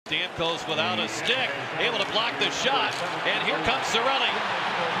Stamkos without a stick, able to block the shot, and here comes Cirelli.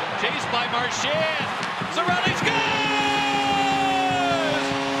 Chased by Marchand. Cirelli scores!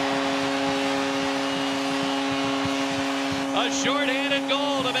 A short-handed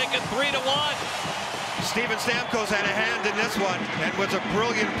goal to make it 3-1. Steven Stamkos had a hand in this one and was a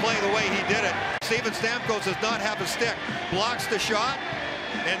brilliant play the way he did it. Steven Stamkos does not have a stick, blocks the shot,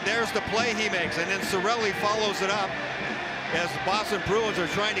 and there's the play he makes. And then Cirelli follows it up as the Boston Bruins are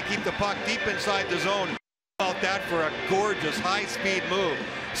trying to keep the puck deep inside the zone. About that for a gorgeous high-speed move.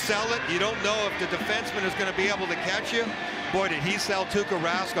 Sell it. You don't know if the defenseman is going to be able to catch you. Boy, did he sell Tuukka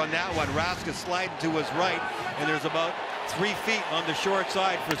Rask on that one. Rask is sliding to his right, and there's about 3 feet on the short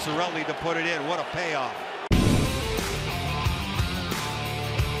side for Cirelli to put it in. What a payoff.